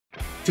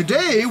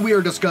Today we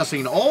are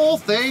discussing all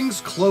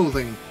things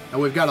clothing,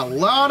 and we've got a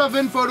lot of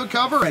info to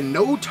cover and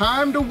no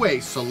time to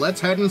waste, so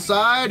let's head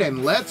inside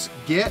and let's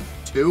get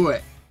to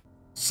it.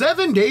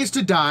 7 Days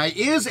to Die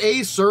is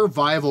a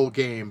survival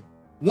game.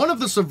 One of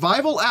the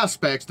survival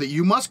aspects that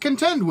you must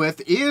contend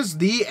with is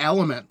the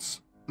elements.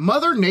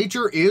 Mother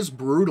Nature is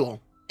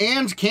brutal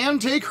and can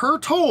take her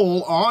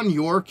toll on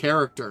your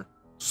character.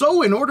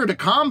 So in order to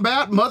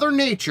combat Mother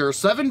Nature,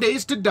 7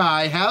 Days to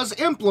Die has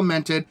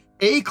implemented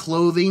a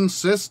clothing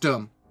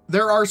system.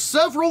 There are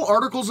several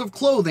articles of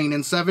clothing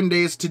in 7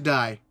 Days to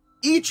Die.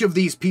 Each of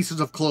these pieces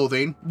of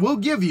clothing will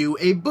give you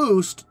a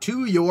boost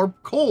to your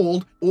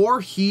cold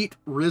or heat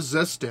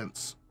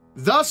resistance,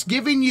 thus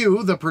giving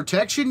you the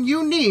protection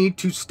you need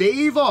to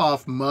stave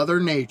off Mother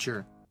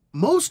Nature.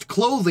 Most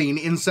clothing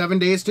in 7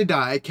 Days to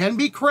Die can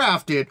be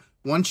crafted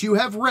once you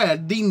have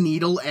read the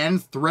Needle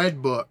and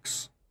Thread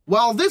books.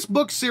 While this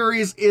book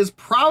series is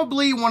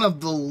probably one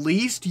of the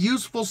least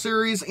useful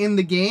series in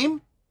the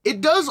game, it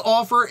does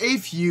offer a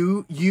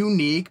few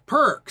unique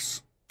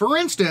perks. For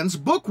instance,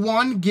 Book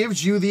 1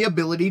 gives you the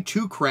ability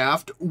to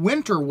craft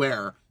winter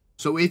wear.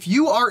 So if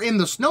you are in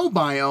the snow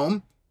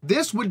biome,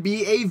 this would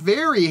be a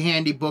very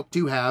handy book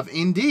to have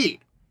indeed.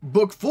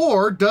 Book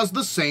 4 does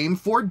the same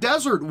for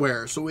desert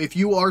wear. So if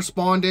you are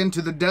spawned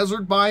into the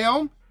desert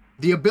biome,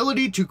 the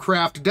ability to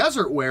craft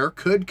desert wear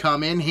could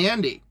come in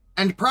handy.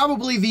 And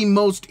probably the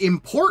most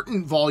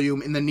important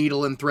volume in the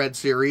Needle and Thread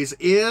series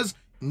is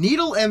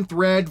Needle and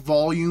Thread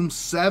Volume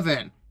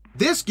 7.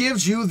 This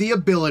gives you the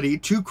ability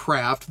to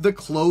craft the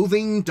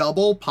Clothing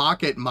Double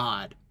Pocket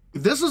mod.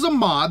 This is a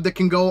mod that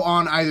can go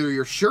on either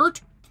your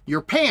shirt,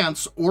 your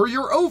pants, or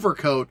your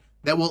overcoat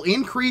that will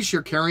increase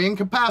your carrying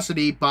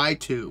capacity by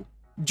 2.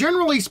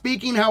 Generally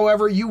speaking,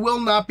 however, you will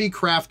not be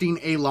crafting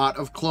a lot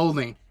of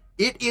clothing.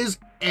 It is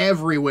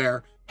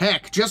everywhere.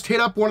 Heck, just hit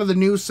up one of the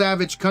new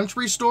Savage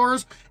Country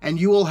stores and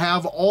you will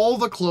have all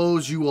the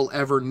clothes you will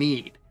ever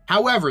need.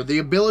 However, the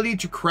ability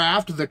to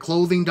craft the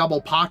Clothing Double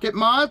Pocket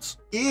mods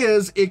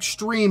is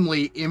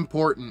extremely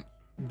important.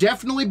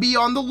 Definitely be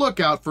on the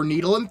lookout for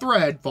Needle and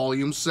Thread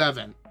Volume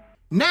 7.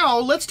 Now,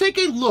 let's take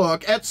a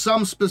look at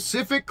some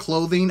specific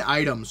clothing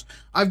items.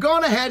 I've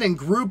gone ahead and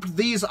grouped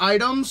these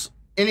items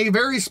in a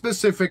very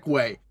specific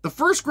way. The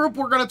first group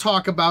we're going to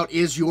talk about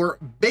is your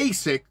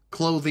basic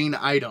clothing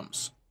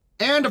items.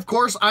 And of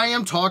course, I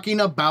am talking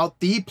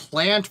about the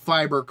plant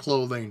fiber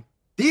clothing.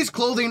 These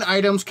clothing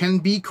items can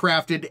be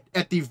crafted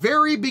at the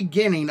very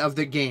beginning of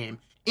the game.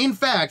 In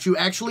fact, you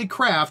actually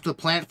craft the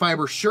plant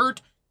fiber shirt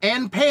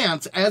and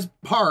pants as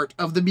part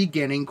of the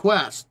beginning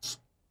quests.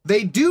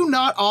 They do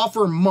not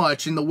offer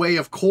much in the way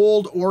of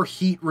cold or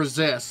heat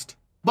resist,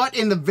 but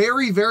in the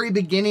very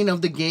beginning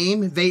of the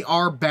game, they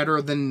are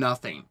better than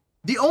nothing.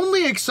 The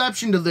only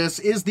exception to this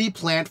is the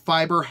plant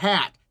fiber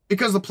hat,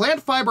 because the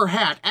plant fiber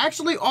hat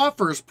actually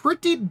offers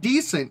pretty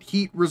decent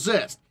heat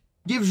resist.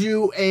 Gives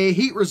you a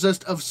heat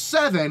resist of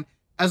 7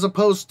 as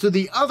opposed to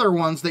the other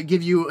ones that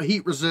give you a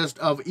heat resist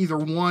of either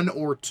 1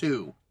 or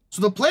 2.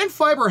 So the plant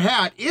fiber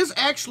hat is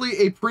actually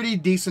a pretty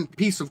decent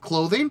piece of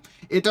clothing.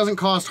 It doesn't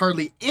cost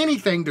hardly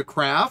anything to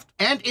craft,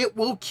 and it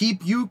will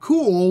keep you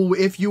cool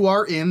if you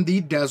are in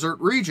the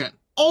desert region.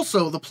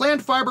 Also, the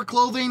plant fiber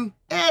clothing,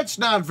 it's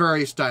not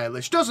very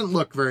stylish, doesn't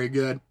look very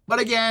good. But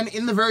again,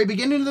 in the very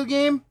beginning of the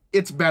game,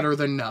 it's better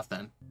than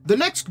nothing. The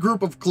next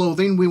group of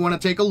clothing we want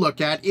to take a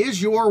look at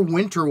is your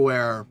winter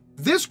wear.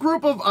 This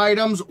group of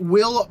items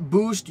will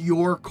boost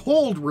your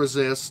cold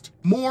resist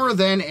more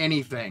than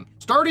anything.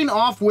 Starting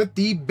off with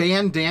the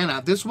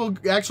bandana. This will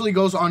actually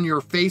goes on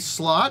your face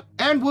slot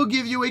and will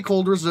give you a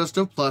cold resist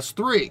of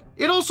 +3.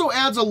 It also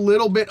adds a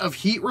little bit of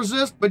heat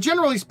resist, but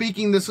generally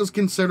speaking, this is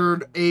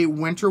considered a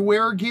winter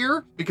wear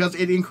gear because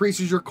it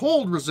increases your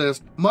cold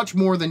resist much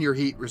more than your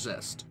heat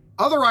resist.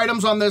 Other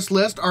items on this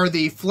list are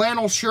the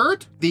flannel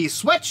shirt, the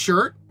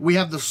sweatshirt, we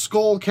have the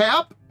skull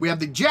cap, we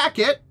have the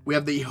jacket, we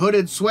have the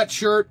hooded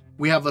sweatshirt,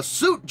 we have a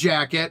suit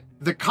jacket,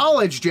 the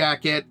college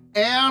jacket,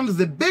 and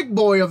the big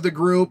boy of the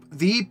group,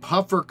 the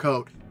puffer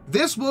coat.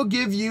 This will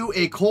give you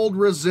a cold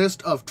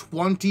resist of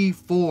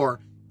 24.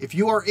 If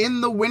you are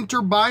in the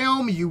winter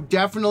biome, you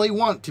definitely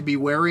want to be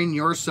wearing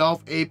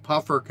yourself a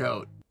puffer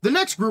coat. The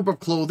next group of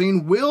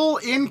clothing will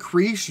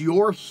increase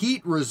your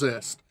heat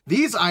resist.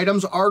 These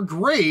items are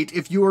great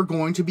if you are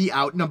going to be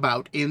out and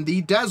about in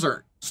the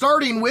desert.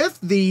 Starting with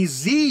the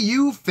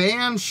ZU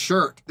fan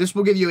shirt. This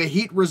will give you a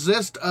heat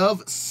resist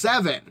of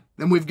 7.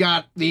 Then we've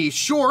got the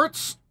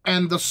shorts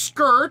and the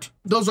skirt.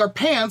 Those are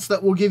pants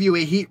that will give you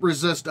a heat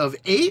resist of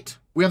 8.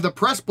 We have the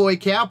press boy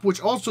cap,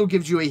 which also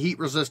gives you a heat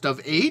resist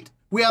of 8.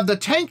 We have the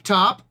tank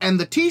top and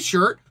the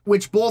t-shirt,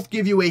 which both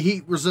give you a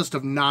heat resist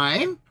of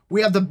 9.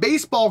 We have the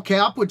baseball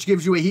cap, which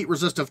gives you a heat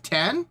resist of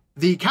 10.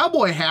 The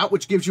cowboy hat,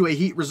 which gives you a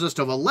heat resist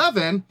of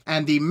 11.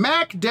 And the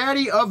Mac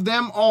Daddy of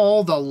them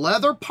all, the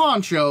leather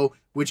poncho,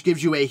 which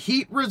gives you a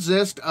heat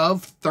resist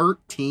of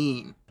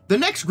 13. The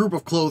next group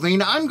of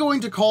clothing I'm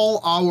going to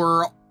call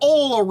our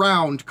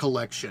all-around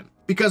collection,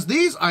 because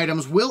these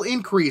items will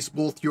increase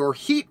both your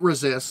heat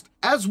resist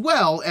as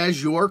well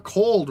as your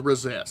cold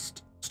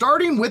resist.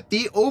 starting with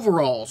the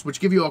overalls, which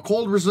give you a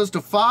cold resist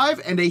of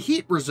 5 and a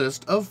heat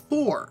resist of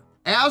 4,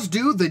 as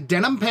do the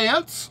denim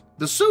pants,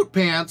 the suit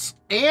pants,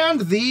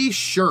 and the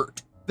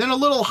shirt. Then a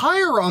little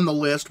higher on the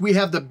list, we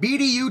have the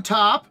BDU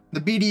top, the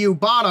BDU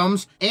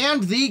bottoms,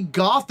 and the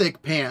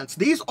Gothic pants.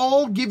 These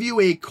all give you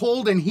a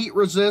cold and heat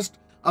resist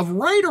of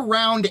right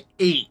around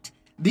 8.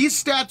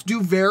 These stats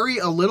do vary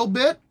a little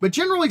bit, but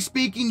generally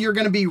speaking, you're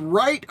going to be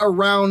right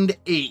around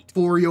 8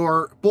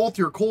 for both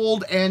your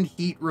cold and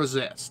heat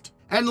resist.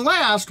 And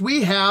last,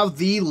 we have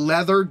the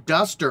leather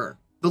duster.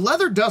 The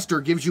leather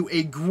duster gives you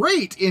a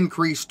great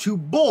increase to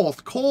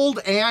both cold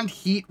and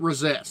heat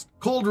resist.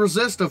 Cold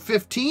resist of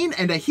 15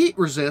 and a heat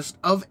resist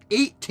of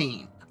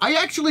 18. I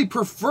actually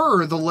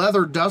prefer the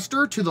leather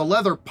duster to the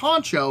leather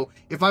poncho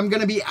if I'm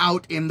going to be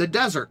out in the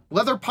desert.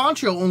 Leather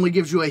poncho only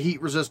gives you a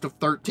heat resist of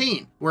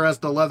 13, whereas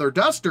the leather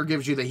duster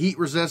gives you the heat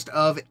resist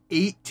of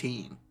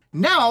 18.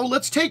 Now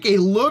let's take a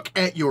look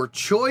at your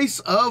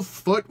choice of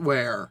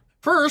footwear.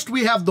 First,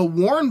 we have the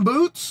worn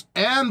boots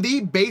and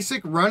the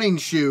basic running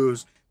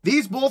shoes.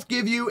 These both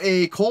give you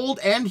a cold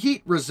and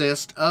heat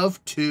resist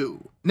of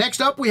 2.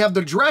 Next up, we have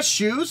the dress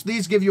shoes.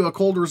 These give you a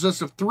cold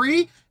resist of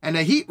 3 and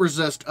a heat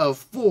resist of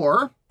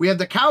 4. We have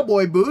the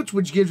cowboy boots,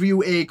 which gives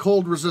you a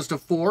cold resist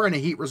of 4 and a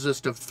heat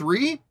resist of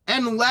 3.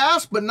 And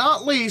last but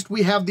not least,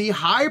 we have the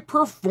high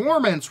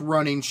performance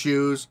running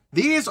shoes.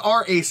 These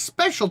are a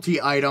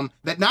specialty item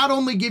that not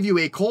only give you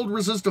a cold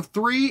resist of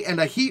 3 and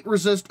a heat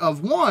resist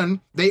of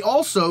 1, they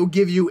also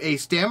give you a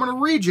stamina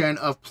regen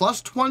of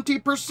plus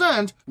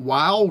 20%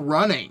 while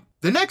running.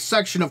 The next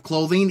section of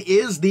clothing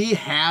is the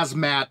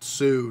hazmat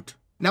suit.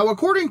 Now,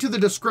 according to the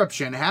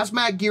description,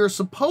 hazmat gear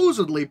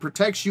supposedly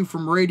protects you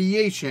from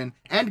radiation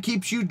and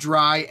keeps you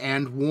dry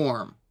and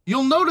warm.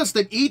 You'll notice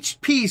that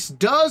each piece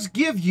does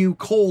give you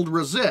cold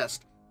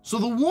resist, so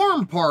the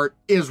warm part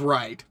is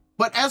right.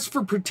 But as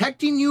for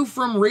protecting you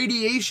from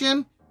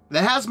radiation, the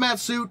hazmat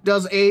suit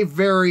does a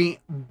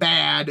very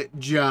bad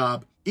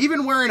job.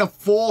 Even wearing a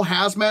full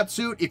hazmat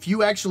suit, if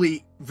you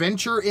actually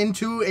venture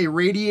into a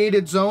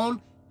radiated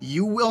zone,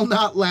 you will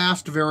not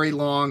last very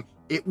long.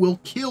 It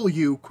will kill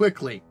you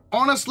quickly.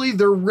 Honestly,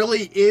 there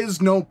really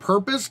is no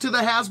purpose to the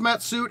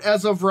hazmat suit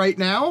as of right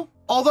now,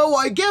 although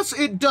I guess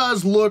it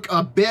does look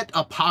a bit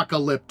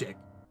apocalyptic.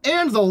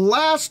 And the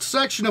last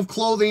section of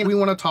clothing we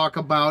want to talk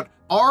about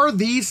are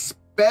the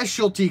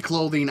specialty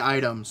clothing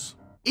items.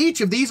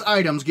 Each of these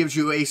items gives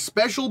you a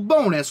special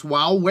bonus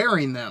while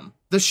wearing them.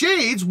 The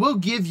shades will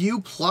give you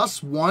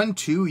 +1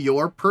 to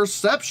your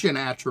perception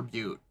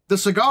attribute. The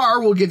cigar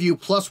will give you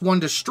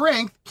 +1 to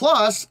strength,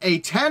 plus a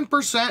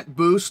 10%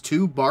 boost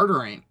to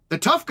bartering. The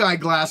tough guy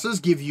glasses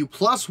give you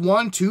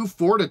 +1 to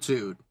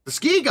fortitude. The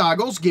ski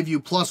goggles give you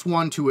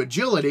 +1 to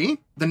agility.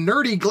 The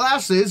nerdy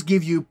glasses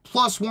give you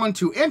 +1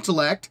 to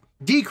intellect,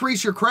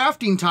 decrease your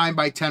crafting time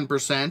by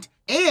 10%,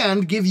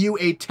 and give you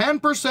a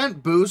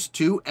 10% boost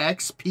to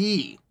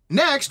XP.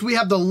 Next, we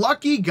have the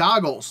lucky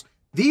goggles.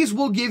 These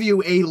will give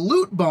you a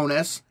loot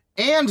bonus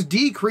and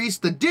decrease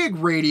the dig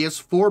radius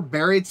for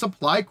buried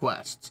supply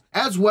quests,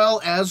 as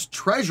well as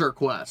treasure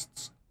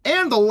quests.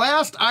 And the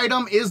last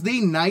item is the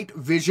night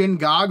vision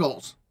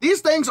goggles. These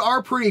things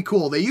are pretty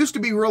cool. They used to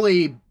be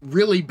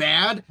really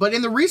bad, but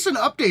in the recent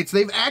updates,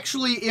 they've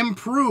actually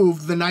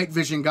improved the night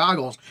vision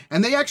goggles,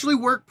 and they actually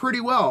work pretty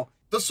well.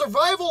 The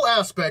survival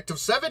aspect of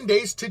 7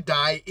 Days to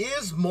Die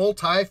is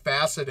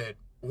multifaceted.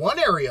 One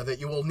area that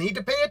you will need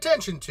to pay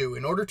attention to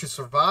in order to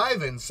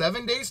survive in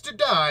 7 Days to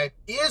Die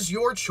is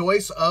your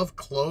choice of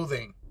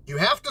clothing. You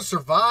have to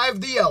survive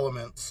the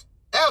elements.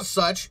 As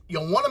such,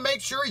 you'll want to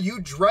make sure you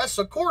dress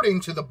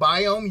according to the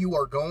biome you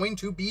are going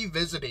to be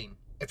visiting.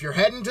 If you're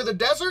heading to the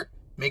desert,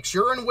 make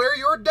sure and wear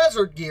your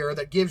desert gear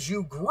that gives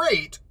you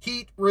great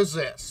heat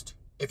resist.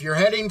 If you're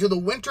heading to the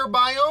winter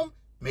biome,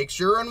 make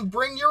sure and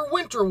bring your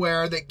winter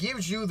wear that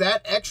gives you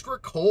that extra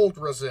cold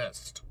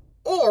resist.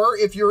 Or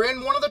if you're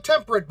in one of the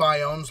temperate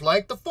biomes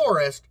like the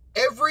forest,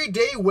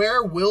 everyday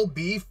wear will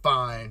be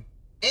fine.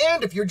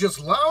 And if you're just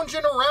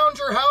lounging around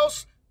your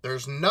house,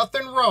 there's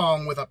nothing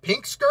wrong with a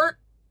pink skirt,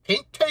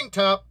 pink tank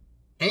top,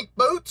 pink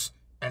boots,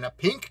 and a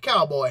pink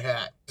cowboy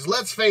hat. 'Cause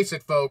let's face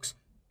it, folks,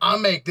 I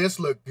make this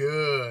look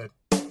good.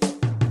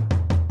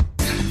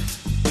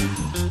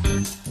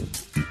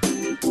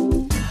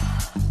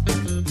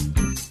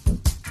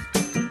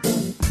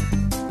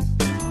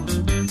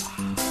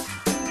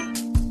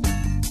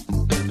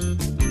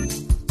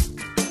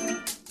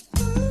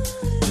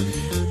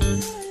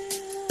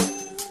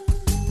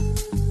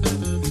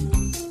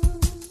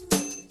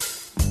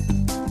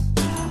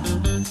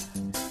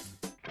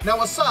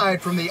 Now,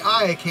 aside from the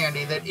eye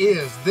candy that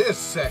is this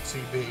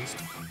sexy beast,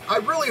 I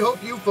really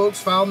hope you folks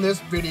found this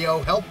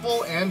video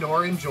helpful and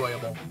or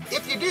enjoyable.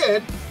 If you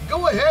did,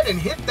 go ahead and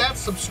hit that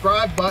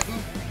subscribe button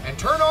and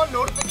turn on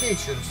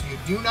notifications so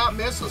you do not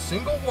miss a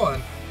single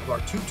one of our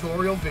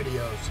tutorial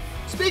videos.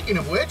 Speaking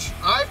of which,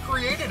 I've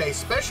created a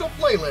special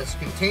playlist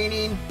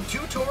containing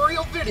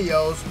tutorial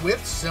videos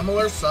with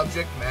similar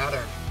subject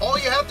matter. All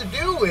you have to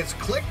do is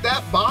click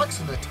that box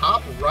in the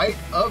top right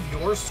of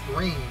your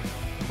screen.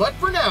 But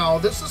for now,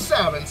 this is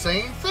Saven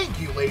saying thank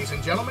you, ladies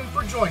and gentlemen,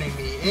 for joining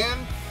me in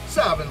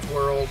Saven's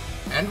World.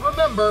 And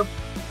remember,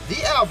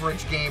 the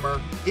average gamer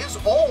is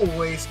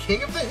always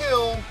king of the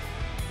hill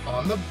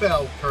on the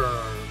bell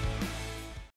curve.